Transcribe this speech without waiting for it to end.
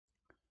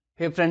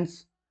Hey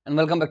friends, and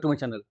welcome back to my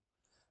channel.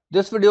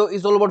 This video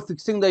is all about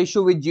fixing the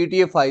issue with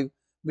GTA 5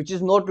 which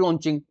is not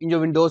launching in your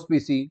Windows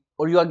PC,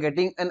 or you are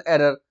getting an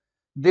error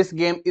this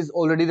game is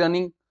already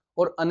running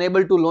or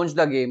unable to launch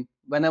the game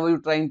whenever you're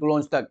trying to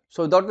launch the game.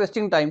 So without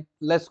wasting time,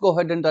 let's go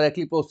ahead and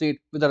directly proceed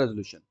with the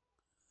resolution.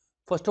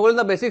 First of all, in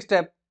the basic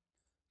step,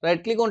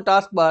 right click on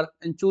taskbar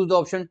and choose the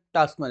option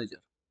Task Manager.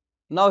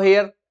 Now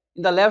here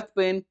in the left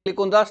pane, click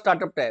on the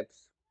Startup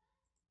tabs.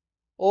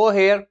 Over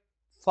here,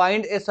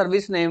 find a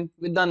service name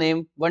with the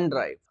name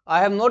OneDrive. I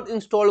have not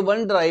installed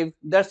OneDrive,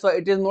 that's why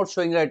it is not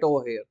showing right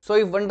over here. So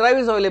if OneDrive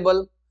is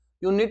available,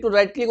 you need to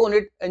right click on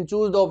it and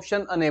choose the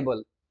option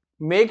Enable.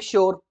 Make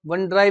sure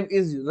OneDrive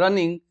is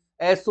running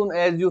as soon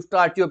as you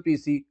start your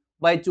PC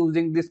by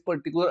choosing this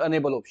particular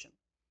Enable option.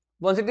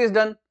 Once it is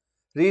done,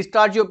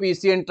 restart your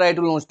PC and try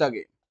to launch the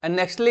game. And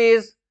nextly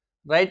is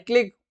right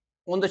click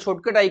on the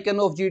shortcut icon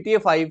of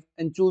GTA 5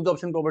 and choose the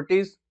option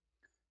Properties.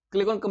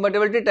 Click on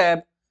Compatibility tab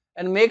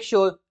and make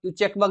sure you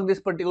check mark this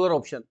particular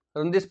option,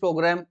 run this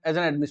program as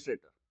an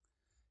administrator.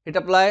 Hit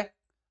apply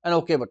and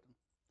OK button.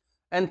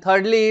 And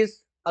thirdly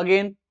is,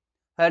 again,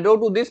 head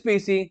over to this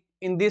PC.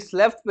 In this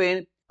left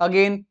pane,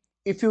 again,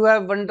 if you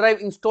have OneDrive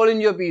installed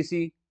in your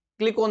PC,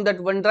 click on that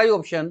OneDrive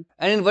option,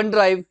 and in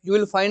OneDrive you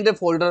will find a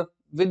folder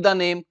with the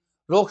name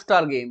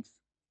Rockstar Games.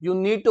 You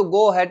need to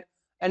go ahead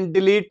and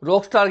delete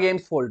Rockstar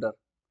Games folder.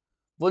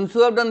 Once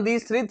you have done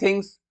these three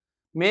things,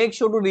 make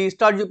sure to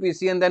restart your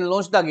PC and then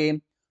launch the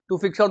game to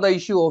fix out the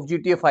issue of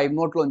GTA 5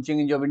 not launching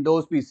in your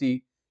Windows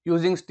PC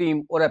using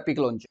Steam or Epic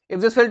Launcher.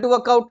 If this failed to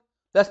work out,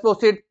 let's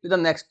proceed with the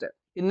next step.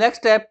 In next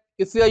step,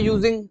 if you are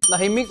using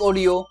nahimic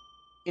audio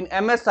in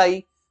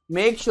MSI,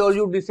 make sure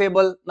you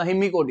disable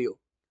nahimic audio.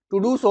 To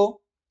do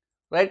so,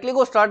 right click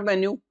on Start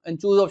menu and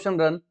choose option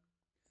Run.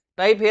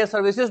 Type here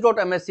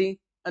services.msc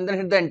and then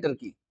hit the enter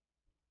key.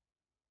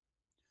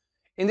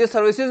 In the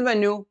services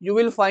menu, you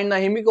will find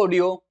nahimic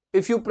audio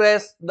if you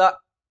press the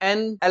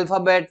N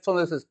alphabet from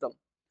the system.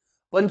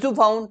 Once you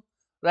found,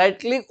 right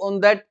click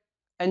on that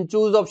and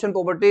choose option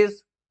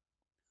Properties.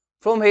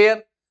 From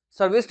here,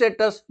 service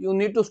status, you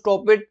need to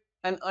stop it,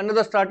 and under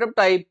the startup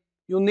type,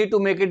 you need to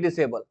make it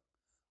disable.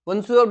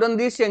 Once you have done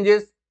these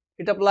changes,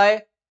 hit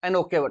apply and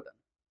OK button.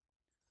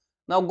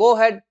 Now go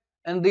ahead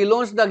and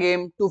relaunch the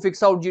game to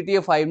fix out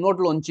GTA 5 not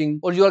launching,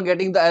 or you are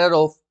getting the error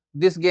of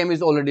this game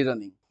is already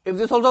running. If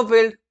this also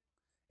failed,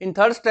 in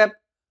third step,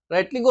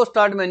 right click on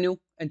Start menu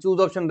and choose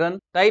option Run.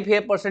 Type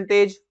here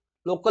percentage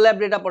local app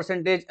data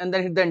percentage and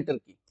then hit the enter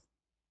key.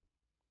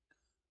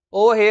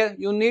 Over here,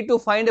 you need to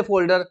find a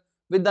folder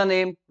with the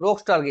name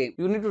Rockstar Game.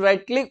 You need to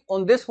right click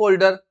on this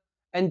folder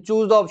and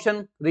choose the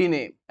option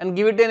Rename and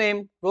give it a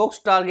name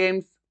Rockstar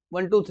Games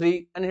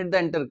 123 and hit the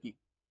enter key.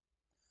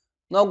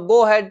 Now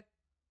go ahead,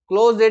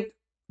 close it,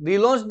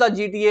 relaunch the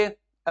GTA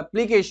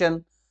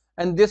application,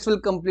 and this will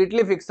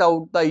completely fix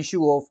out the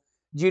issue of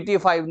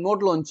GTA 5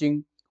 not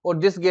launching, or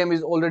this game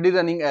is already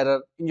running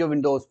error in your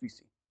Windows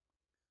PC.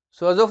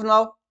 So as of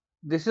now,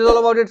 this is all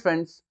about it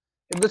friends.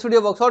 If this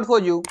video works out for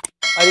you,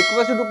 I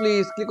request you to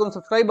please click on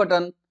subscribe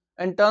button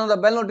and turn on the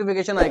bell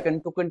notification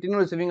icon to continue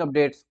receiving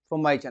updates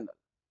from my channel.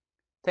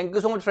 Thank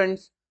you so much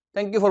friends.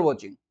 Thank you for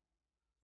watching.